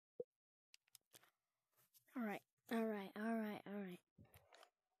Alright, alright.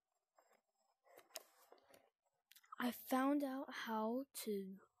 I found out how to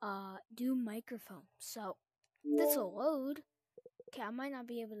do microphone. So this will load. Okay, I might not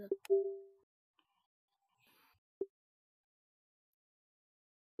be able to.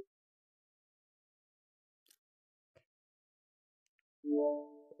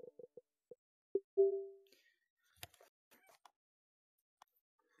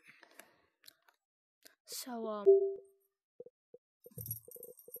 So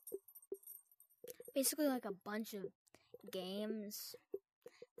basically like a bunch of games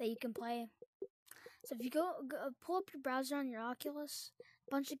that you can play. So if you go pull up your browser on your Oculus,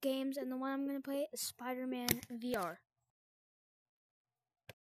 bunch of games, and the one I'm gonna play is Spider-Man VR.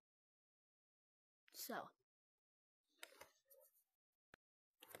 So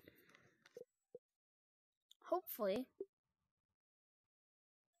hopefully,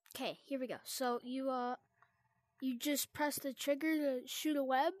 okay, here we go. So you just press the trigger to shoot a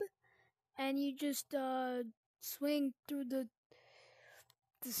web, and you just swing through the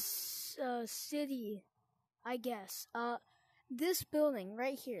city, I guess. This building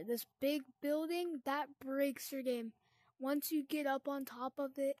right here, this big building, that breaks your game. Once you get up on top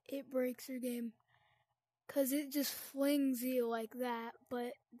of it, it breaks your game. Cause it just flings you like that.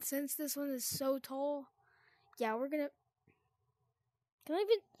 But since this one is so tall, yeah, we're gonna. Can I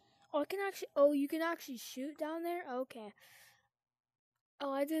even? Oh, I can actually. Oh, you can actually shoot down there. Okay.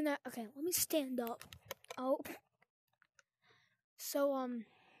 Oh, I did not. Okay, let me stand up. Oh. So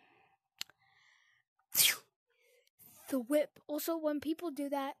the whip. Also, when people do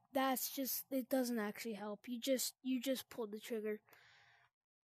that, that's just it doesn't actually help. You just pull the trigger.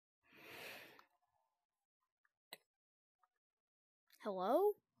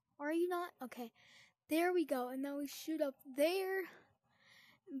 Hello? Are you not? Okay. There we go. And then we shoot up there.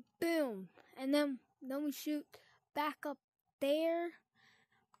 Boom. And then we shoot back up there.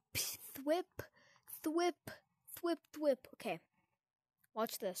 Thwip. Thwip. Thwip. Thwip. Okay.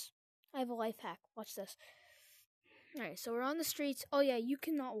 Watch this. I have a life hack. Watch this. Alright, so we're on the streets. Oh yeah, you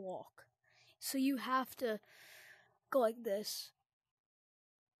cannot walk. So you have to go like this.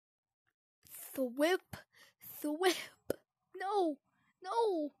 Thwip. Thwip. No.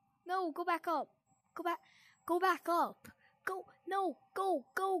 No. No. Go back up. Go back. Go back up. Go. No. Go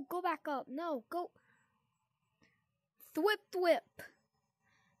back up. No. Go. Thwip. Thwip.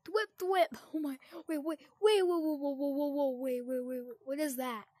 Thwip. Thwip. Oh my. Wait. What is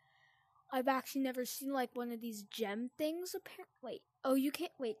that? I've actually never seen like one of these gem things. Wait. Oh, you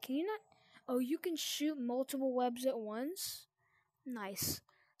can't. Wait. Can you not? Oh, you can shoot multiple webs at once. Nice.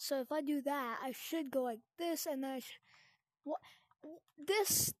 So if I do that, I should go like this, and then what?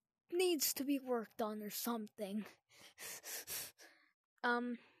 This needs to be worked on or something.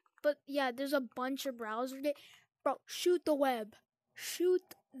 But yeah, there's a bunch of browser games. Bro, shoot the web.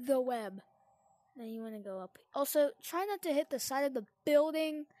 Shoot the web. Then you want to go up. Also, try not to hit the side of the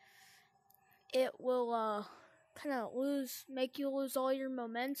building. It will kind of make you lose all your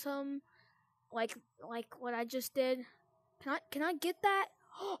momentum, like what I just did. Can I get that?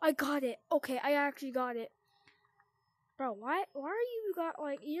 Oh, I got it. Okay, I actually got it. Bro, why are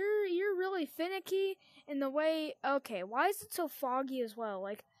you you're really finicky in the way. Okay, why is it so foggy as well?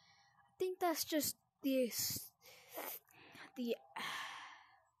 Like, I think that's just the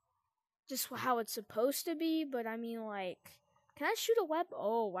just how it's supposed to be. But I mean, like, can I shoot a web?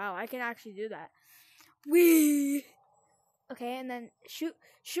 Oh wow, I can actually do that. Wee. Okay, and then shoot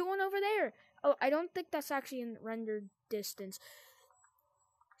one over there. Oh, I don't think that's actually in rendered distance.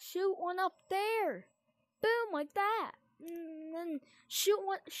 Shoot one up there. Boom, like that. And then shoot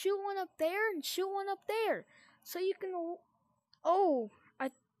one up there, and shoot one up there. So you can. Oh, I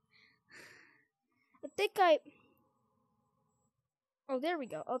think I. Oh, there we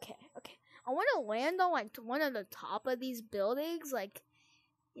go. Okay. I want to land on like one of the top of these buildings, like,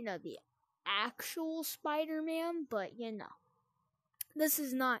 you know, the actual Spider-Man. But this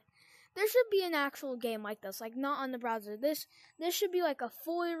is not. There should be an actual game like this, like not on the browser. This should be like a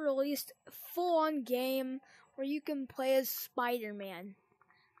fully released, full-on game where you can play as Spider-Man.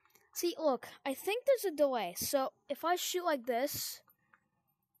 See, look, I think there's a delay. So if I shoot like this,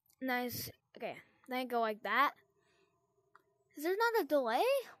 nice. Okay, then I go like that. Is there not a delay?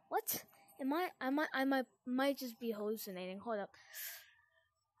 What? I might just be hallucinating. Hold up.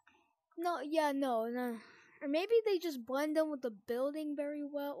 No. Or maybe they just blend in with the building very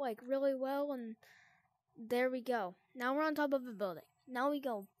well, like really well, and there we go. Now we're on top of a building. Now we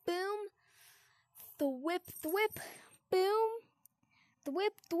go boom, the whip, boom, the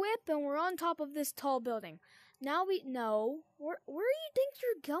whip, and we're on top of this tall building. Now where do you think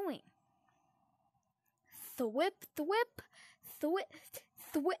you're going? thwip, thwip, thwip,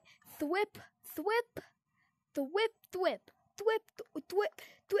 thwip, thwip, thwip, thwip, thwip, thwip, thwip,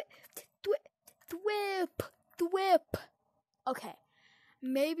 thwip, thwip, thwip, thwip. Okay,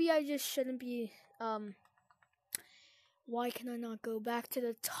 maybe I just shouldn't be, why can I not go back to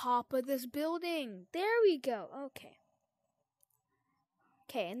the top of this building? There we go, okay.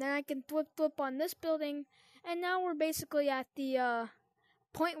 Okay, and then I can thwip, thwip on this building, and now we're basically at the,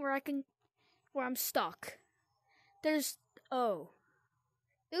 point where I'm stuck. There's,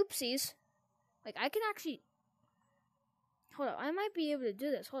 oopsies. Like, I can actually, hold up, I might be able to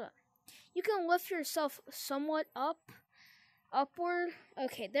do this, hold up. You can lift yourself somewhat upward.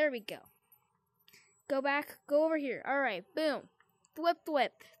 Okay, there we go. Go back, go over here. Alright, boom. Thwip,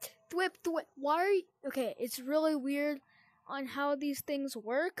 thwip. Thwip, thwip. Why are you, okay, it's really weird on how these things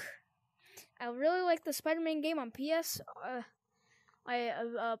work. I really like the Spider-Man game on PlayStation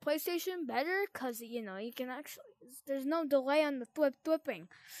better, because, you know, you can actually, there's no delay on the thwipping.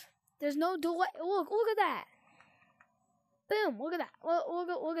 There's no delay. Look at that. Boom, look at that.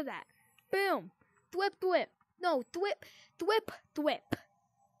 Look at that. Boom. Thwip, thwip. No, thwip, thwip, thwip.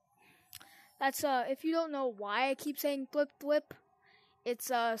 That's, if you don't know why I keep saying thwip, thwip,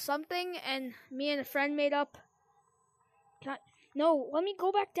 it's, something, and me and a friend made up. No, let me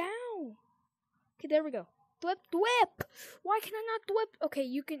go back down. Okay, there we go. Thwip, thwip. Why can I not thwip? Okay,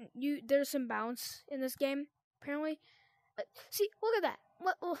 there's some bounce in this game, apparently. See, look at that.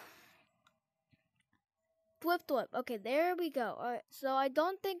 Thwip, thwip. Okay, there we go. Alright, so I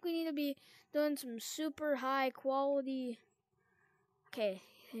don't think we need to be doing some super high quality. Okay,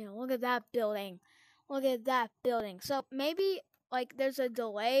 look at that building. Look at that building. So maybe, like, there's a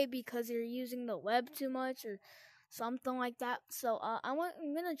delay because you're using the web too much or something like that. So, I'm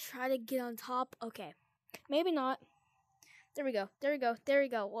gonna try to get on top. Okay. Maybe not. There we go. There we go. There we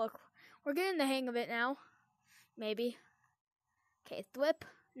go. Look, we're getting the hang of it now. Maybe. Okay, thwip.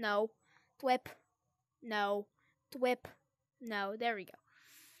 No. Thwip. No. Thwip. No. There we go.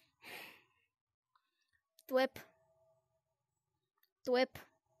 Thwip. Thwip.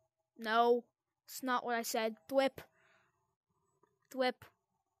 No. It's not what I said. Thwip. Thwip.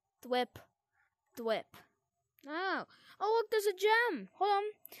 Thwip. Thwip. Oh. Oh, look, there's a gem. Hold on.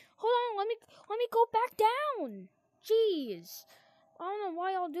 Let me go back down. Jeez. I don't know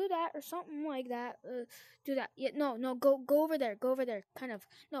why I'll do that or something like that. Do that. Yeah, no, go over there. Go over there. Kind of.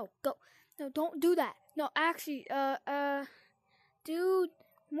 No, go. No, don't do that. No, actually, do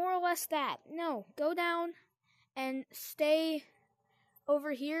more or less that. No, go down and stay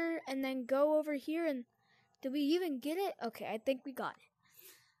over here and then go over here and did we even get it? Okay, I think we got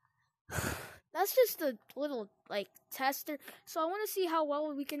it. That's just a little, like, tester. So I want to see how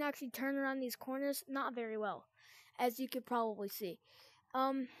well we can actually turn around these corners. Not very well, as you could probably see.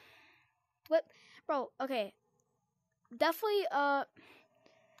 What? Bro, okay. Definitely,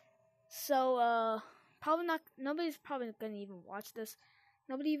 probably not, nobody's probably gonna even watch this.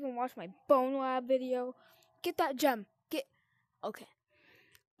 Nobody even watched my Bone Lab video. Get that gem. Okay.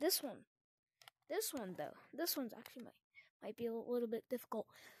 This one, though. This one's actually might be a little bit difficult.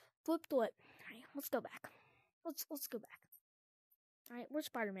 Flip thwip. Alright, let's go back. Let's go back. Alright, we're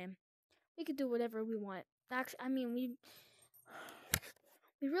Spider-Man. We can do whatever we want. Actually, I mean, we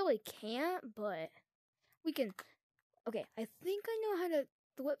really can't, but we can. Okay, I think I know how to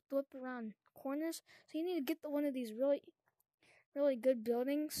thwip around corners. So you need to get one of these really, really good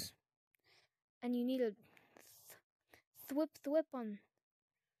buildings, and you need to thwip on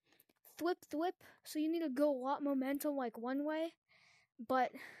thwip. So you need to go a lot momentum like one way,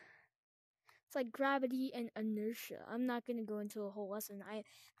 but it's like gravity and inertia. I'm not gonna go into a whole lesson.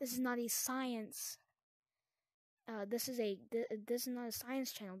 This is not a science. This is not a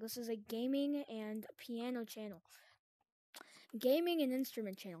science channel. This is a gaming and piano channel. Gaming and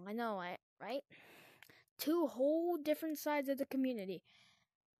instrument channel. I know, right? Two whole different sides of the community.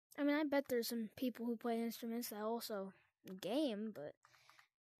 I mean, I bet there's some people who play instruments that also game, but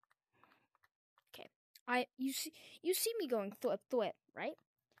okay. You see me going thwip, right?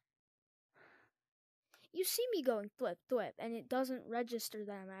 You see me going thwip, and it doesn't register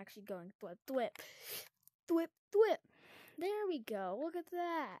that I'm actually going thwip. There we go. Look at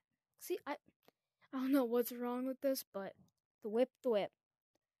that. See, I don't know what's wrong with this, but thwip.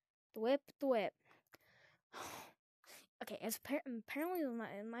 Okay, apparently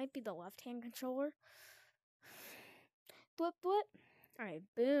it might be the left-hand controller. Thwip. Alright,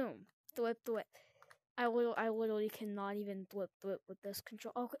 boom. Thwip. I literally cannot even thwip with this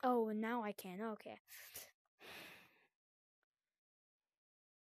control. Okay, oh, and now I can. Okay.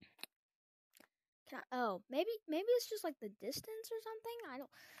 Maybe it's just like the distance or something. I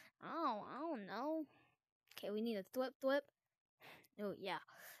don't know. Okay, we need a thwip. Oh, yeah.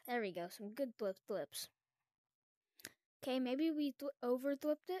 There we go. Some good thwips. Okay, maybe we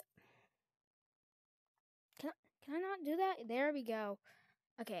over-thwipped it. Can I not do that? There we go.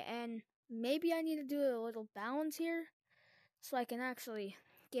 Okay, and maybe I need to do a little balance here so I can actually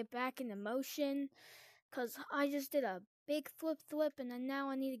get back into motion. Because I just did a big thwip, and then now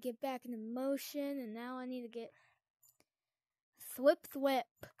I need to get back into motion, and now I need to get thwip.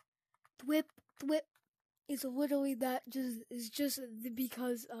 Thwip is literally that just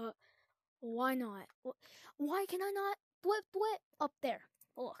because, why not? Why can I not thwip up there?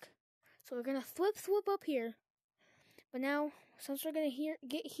 Look. So we're gonna thwip up here. But now, since we're gonna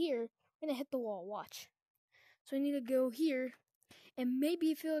get here, we're gonna hit the wall. Watch. So we need to go here, and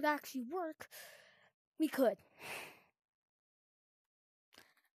maybe if it would actually work, we could.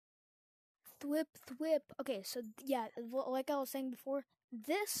 Thwip. Okay, so yeah, like I was saying before,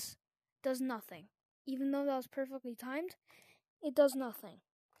 this does nothing. Even though that was perfectly timed, it does nothing.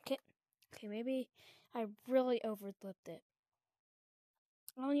 Okay, maybe I really overthwipped it.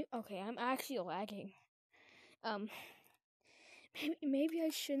 Okay, I'm actually lagging. Maybe I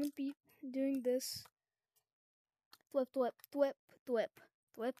shouldn't be doing this. Thwip.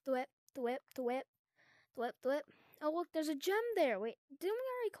 Oh, look, there's a gem there. Wait, didn't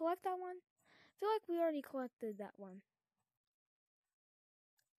we already collect that one? I feel like we already collected that one.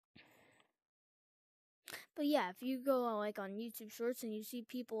 But yeah, if you go like on YouTube Shorts and you see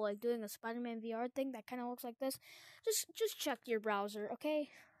people like doing a Spider-Man VR thing that kind of looks like this, just check your browser, okay?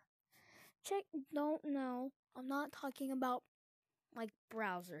 Don't know. I'm not talking about like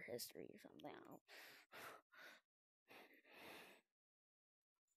browser history or something.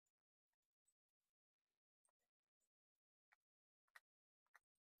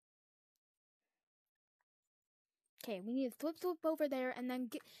 Okay, we need to thwip over there and then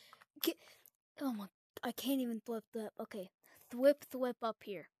get. Oh my! I can't even thwip. Okay, thwip up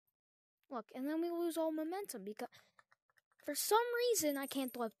here. Look, and then we lose all momentum because for some reason I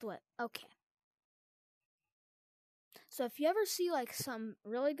can't thwip. Okay. So if you ever see like some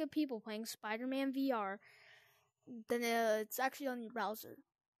really good people playing Spider-Man VR, then it's actually on your browser.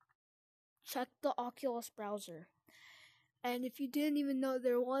 Check the Oculus browser. And if you didn't even know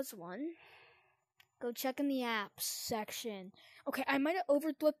there was one, go check in the apps section. Okay, I might have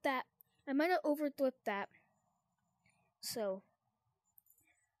overthwipped that. So,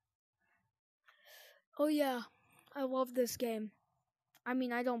 oh yeah, I love this game. I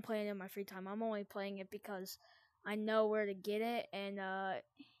mean, I don't play it in my free time. I'm only playing it because I know where to get it, and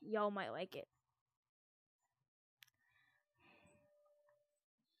y'all might like it.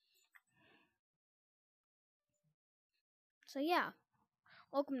 So yeah,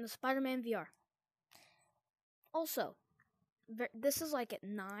 welcome to Spider-Man VR. Also, this is like at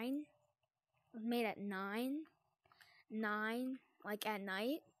 9. It was made at 9, like at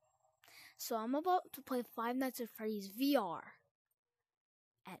night. So I'm about to play Five Nights at Freddy's VR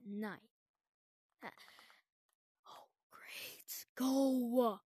at night. Oh, great.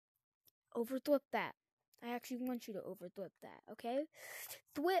 Go. Overthwip that. I actually want you to overthwip that, okay?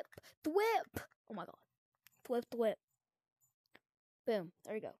 Thwip. Oh my god. Thwip. Boom.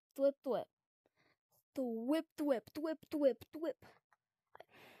 There we go. Thwip. Thwip.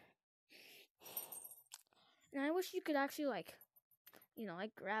 And I wish you could actually like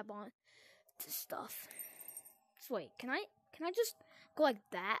grab on to stuff. So wait, can I just go like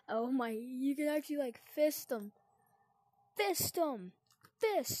that? Oh my, you can actually like fist them.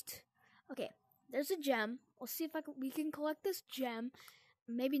 Okay, there's a gem. We'll see if we can collect this gem.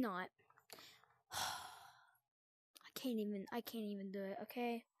 Maybe not. I can't even do it,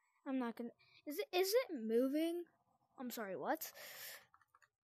 okay? I'm not gonna. Is it moving? I'm sorry, what?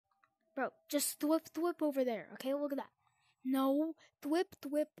 Bro, just thwip over there, okay? Look at that. No,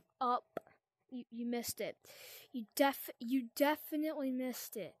 thwip up. You missed it. You definitely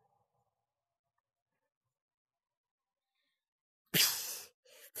missed it.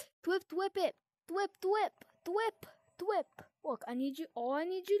 Thwip it. Thwip. Look, all I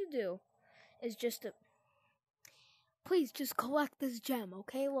need you to do is just to please just collect this gem,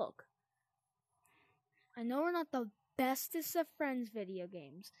 okay? Look. I know we're not the bestest of friends video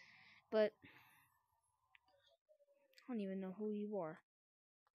games, but I don't even know who you are.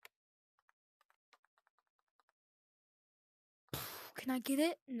 Can I get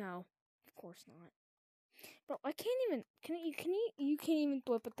it? No. Of course not. Bro, I can't even you can't even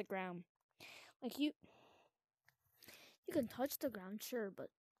thwip at the ground. Like you can touch the ground, sure, but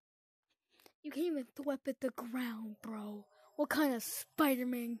you can't even thwip at the ground, bro. What kind of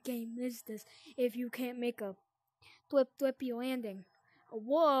Spider-Man game is this if you can't make a thwippy landing?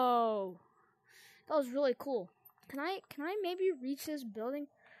 Whoa. That was really cool. Can I maybe reach this building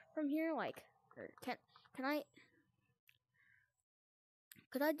from here? Like, or can I?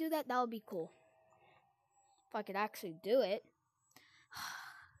 Could I do that? That would be cool. If I could actually do it.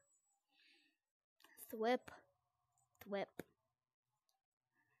 Thwip. Thwip.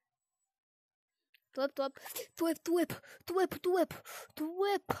 Thwip, thwip, thwip, thwip, thwip, thwip,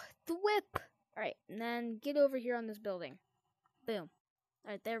 thwip, thwip. Alright, and then get over here on this building. Boom.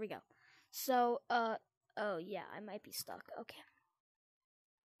 Alright, there we go. So, oh yeah, I might be stuck. Okay.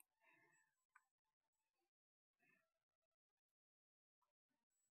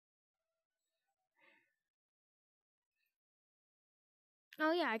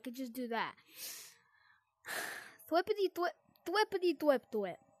 Oh yeah, I could just do that. Thwippity thwip, thwippity thwip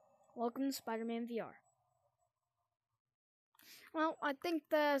thwip. Welcome to Spider-Man VR. Well, I think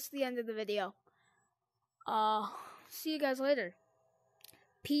that's the end of the video. See you guys later.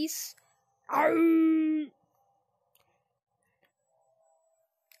 Peace. I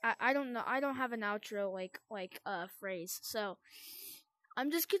don't know. I don't have an outro like phrase. So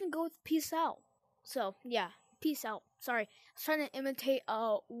I'm just gonna go with peace out. So yeah, peace out. Sorry, I was trying to imitate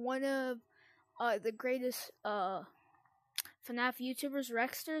one of the greatest FNAF YouTubers,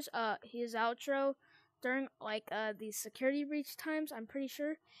 Rexter's his outro during like the security breach times. I'm pretty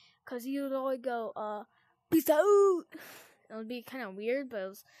sure, cause he would always go peace out. It would be kind of weird, but it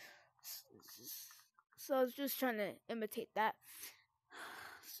was, so I was just trying to imitate that.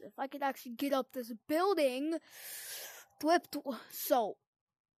 So if I could actually get up this building, so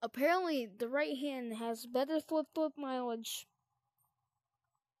apparently the right hand has better thwip mileage.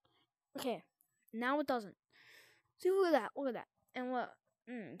 Okay, now it doesn't. See, look at that, look at that. And what?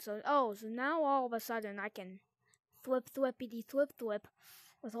 So now all of a sudden I can thwippity thwip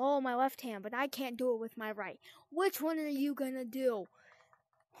with all my left hand, but I can't do it with my right. Which one are you gonna do?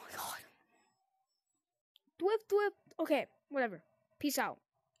 Oh my god. Thwip. Okay, whatever. Peace out.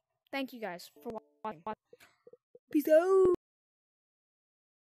 Thank you guys for watching. Peace out.